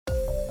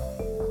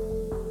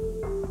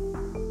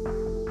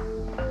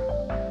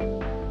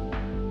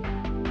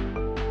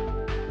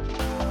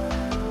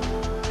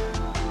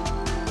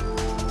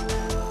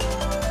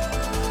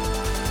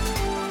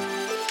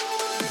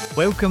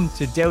Welcome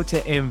to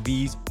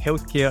DeltaMV's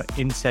Healthcare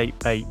Insight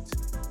Bites.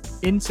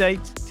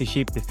 Insights to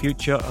shape the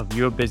future of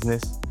your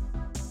business.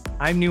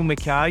 I'm Neil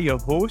Mackay, your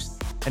host,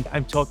 and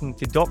I'm talking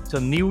to Dr.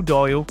 Neil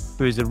Doyle,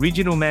 who is the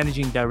Regional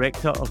Managing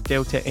Director of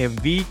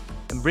DeltaMV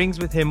and brings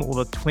with him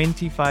over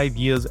 25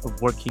 years of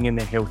working in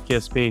the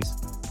healthcare space.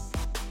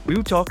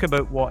 We'll talk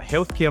about what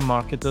healthcare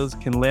marketers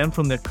can learn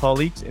from their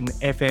colleagues in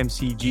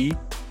FMCG.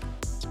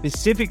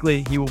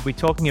 Specifically, he will be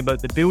talking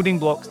about the building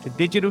blocks to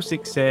digital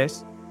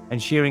success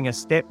and sharing a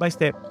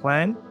step-by-step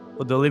plan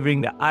for delivering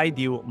the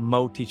ideal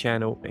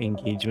multi-channel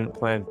engagement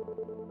plan.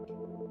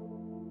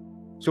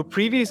 So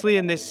previously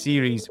in this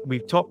series,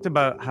 we've talked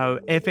about how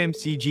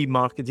FMCG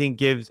marketing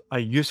gives a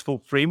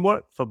useful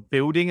framework for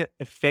building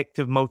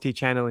effective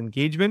multi-channel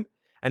engagement.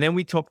 And then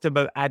we talked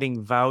about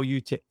adding value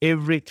to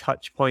every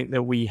touch point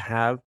that we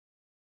have.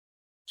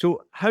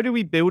 So how do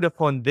we build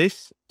upon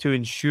this to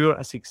ensure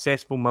a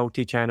successful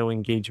multi-channel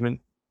engagement?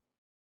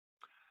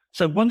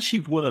 So once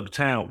you've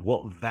worked out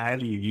what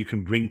value you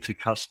can bring to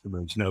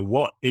customers,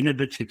 what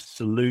innovative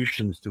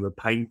solutions to a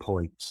pain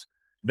points,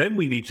 then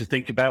we need to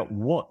think about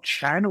what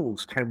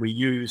channels can we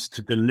use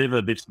to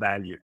deliver this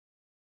value.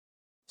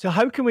 So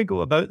how can we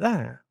go about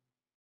that?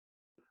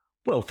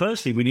 Well,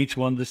 firstly, we need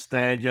to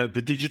understand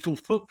the digital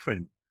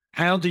footprint.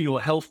 How do your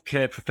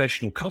healthcare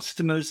professional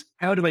customers,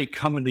 how do they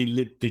currently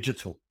live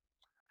digital?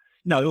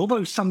 Now,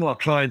 although some of our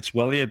clients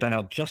worry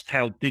about just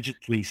how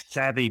digitally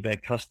savvy their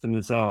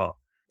customers are,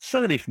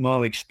 certainly from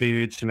our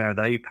experience around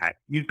APAC,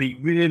 you'd be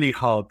really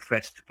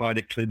hard-pressed to find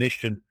a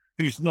clinician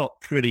who's not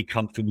pretty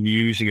comfortable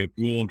using a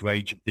broad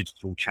range of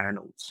digital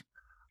channels.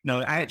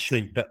 No,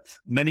 actually, but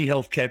many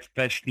healthcare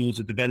professionals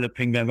are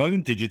developing their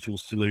own digital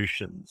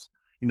solutions.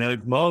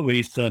 From our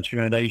research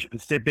around Asia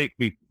Pacific,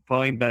 we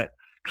find that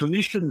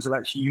clinicians are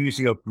actually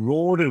using a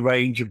broader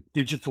range of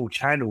digital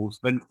channels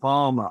than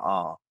pharma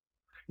are.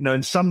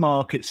 In some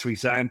markets, for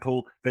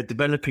example, they're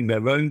developing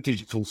their own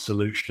digital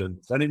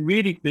solutions, and it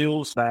really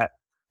feels that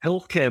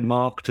healthcare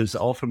marketers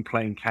are often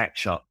playing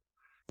catch up.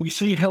 We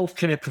see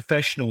healthcare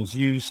professionals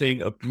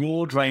using a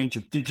broad range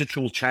of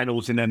digital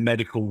channels in their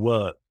medical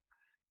work.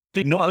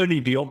 Not only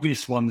the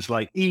obvious ones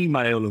like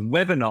email and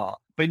webinar,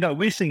 but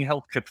we're seeing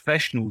healthcare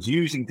professionals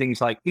using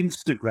things like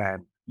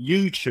Instagram,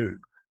 YouTube,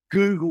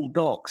 Google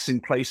Docs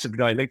in place of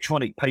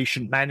electronic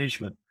patient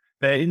management.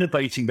 They're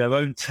innovating their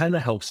own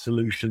telehealth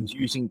solutions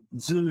using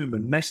Zoom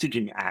and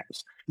messaging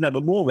apps. The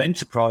more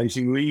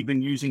enterprising, we're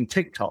even using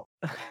TikTok.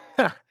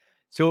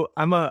 So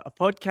I'm a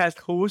podcast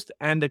host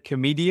and a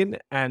comedian,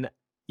 and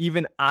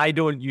even I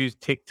don't use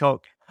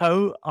TikTok.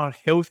 How are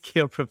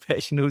healthcare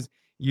professionals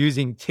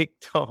using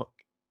TikTok?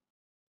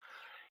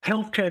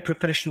 Healthcare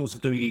professionals are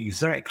doing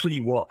exactly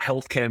what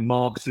healthcare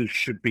marketers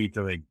should be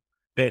doing.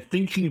 They're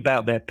thinking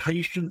about their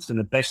patients and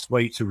the best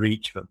way to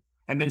reach them.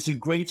 And there's a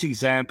great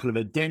example of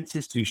a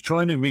dentist who's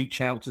trying to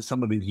reach out to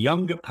some of his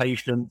younger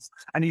patients,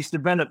 and he's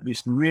developed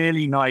this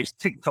really nice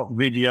TikTok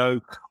video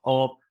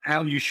of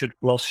how you should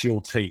floss your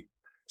teeth.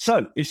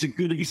 So it's a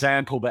good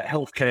example that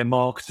healthcare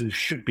marketers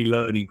should be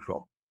learning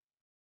from.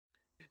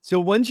 So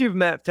once you've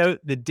mapped out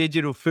the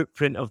digital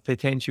footprint of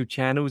potential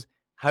channels,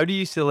 how do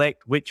you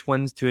select which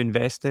ones to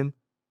invest in?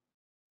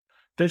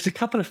 There's a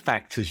couple of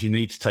factors you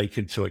need to take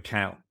into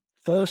account.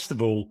 First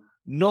of all,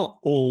 not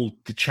all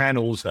the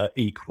channels are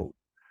equal.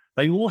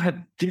 They all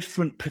have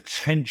different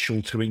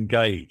potential to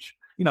engage.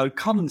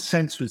 Common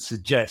sense would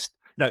suggest,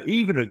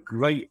 even a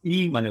great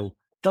email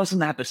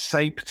doesn't have the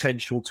same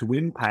potential to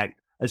impact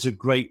as a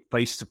great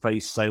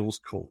face-to-face sales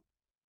call.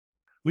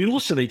 We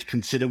also need to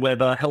consider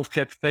whether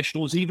healthcare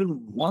professionals even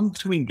want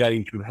to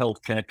engage with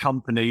healthcare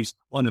companies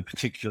on a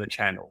particular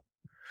channel.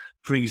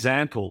 For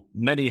example,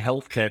 many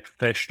healthcare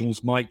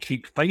professionals might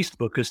keep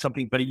Facebook as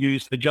something they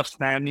use for just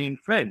family and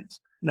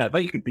friends.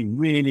 They could be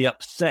really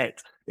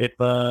upset if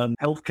a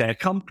healthcare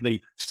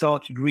company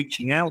started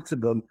reaching out to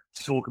them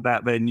to talk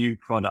about their new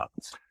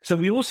products. So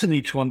we also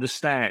need to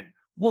understand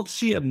what's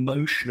the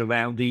emotion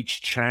around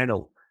each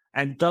channel,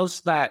 and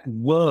does that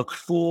work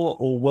for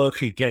or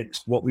work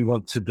against what we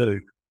want to do?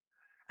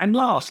 And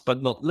last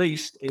but not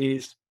least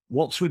is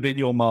what's within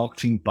your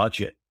marketing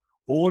budget.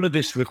 All of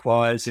this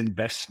requires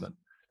investment.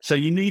 So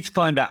you need to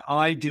find that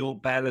ideal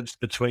balance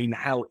between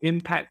how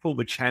impactful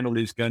the channel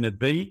is going to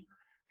be,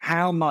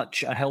 how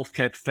much a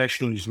healthcare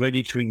professional is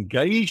ready to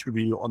engage with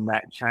you on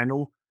that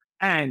channel,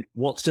 and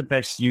what's the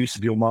best use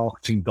of your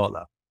marketing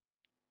dollar.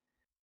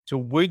 So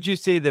would you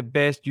say the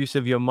best use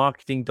of your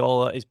marketing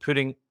dollar is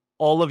putting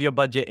all of your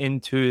budget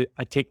into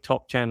a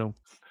TikTok channel?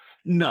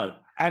 No,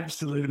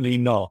 absolutely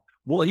not.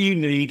 What you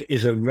need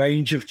is a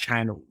range of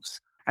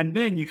channels. And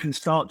then you can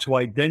start to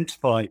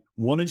identify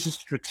what is the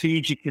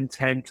strategic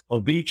intent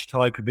of each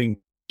type of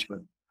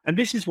engagement. And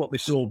this is what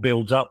this all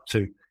builds up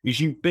to, is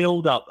you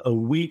build up a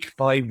week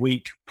by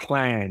week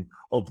plan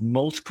of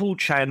multiple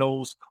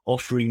channels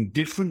offering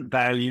different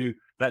value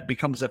that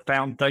becomes a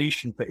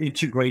foundation for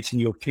integrating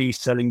your key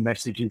selling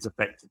messages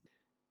effectively.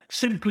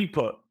 Simply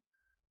put,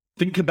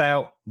 think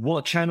about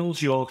what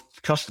channels your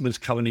customers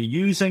currently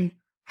using,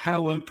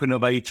 how open are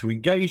they to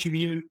engage with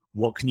you,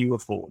 what can you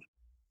afford?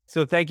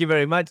 So thank you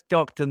very much,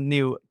 Dr.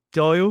 Neil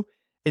Doyle.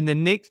 In the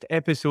next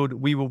episode,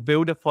 we will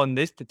build upon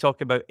this to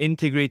talk about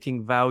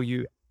integrating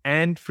value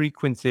and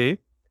frequency.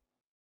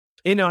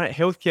 In our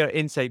Healthcare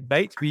Insight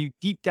Bites, we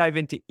deep dive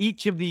into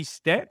each of these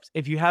steps.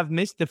 If you have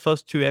missed the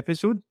first 2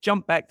 episodes,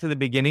 jump back to the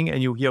beginning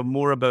and you'll hear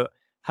more about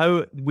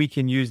how we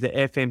can use the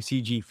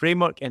FMCG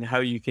framework and how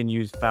you can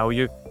use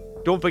value.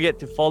 Don't forget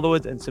to follow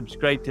us and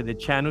subscribe to the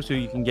channel so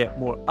you can get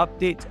more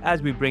updates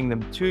as we bring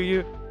them to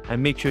you.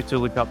 And make sure to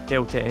look up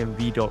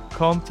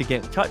DeltaMV.com to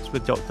get in touch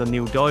with Dr.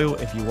 Neil Doyle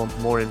if you want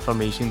more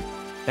information.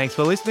 Thanks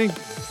for listening.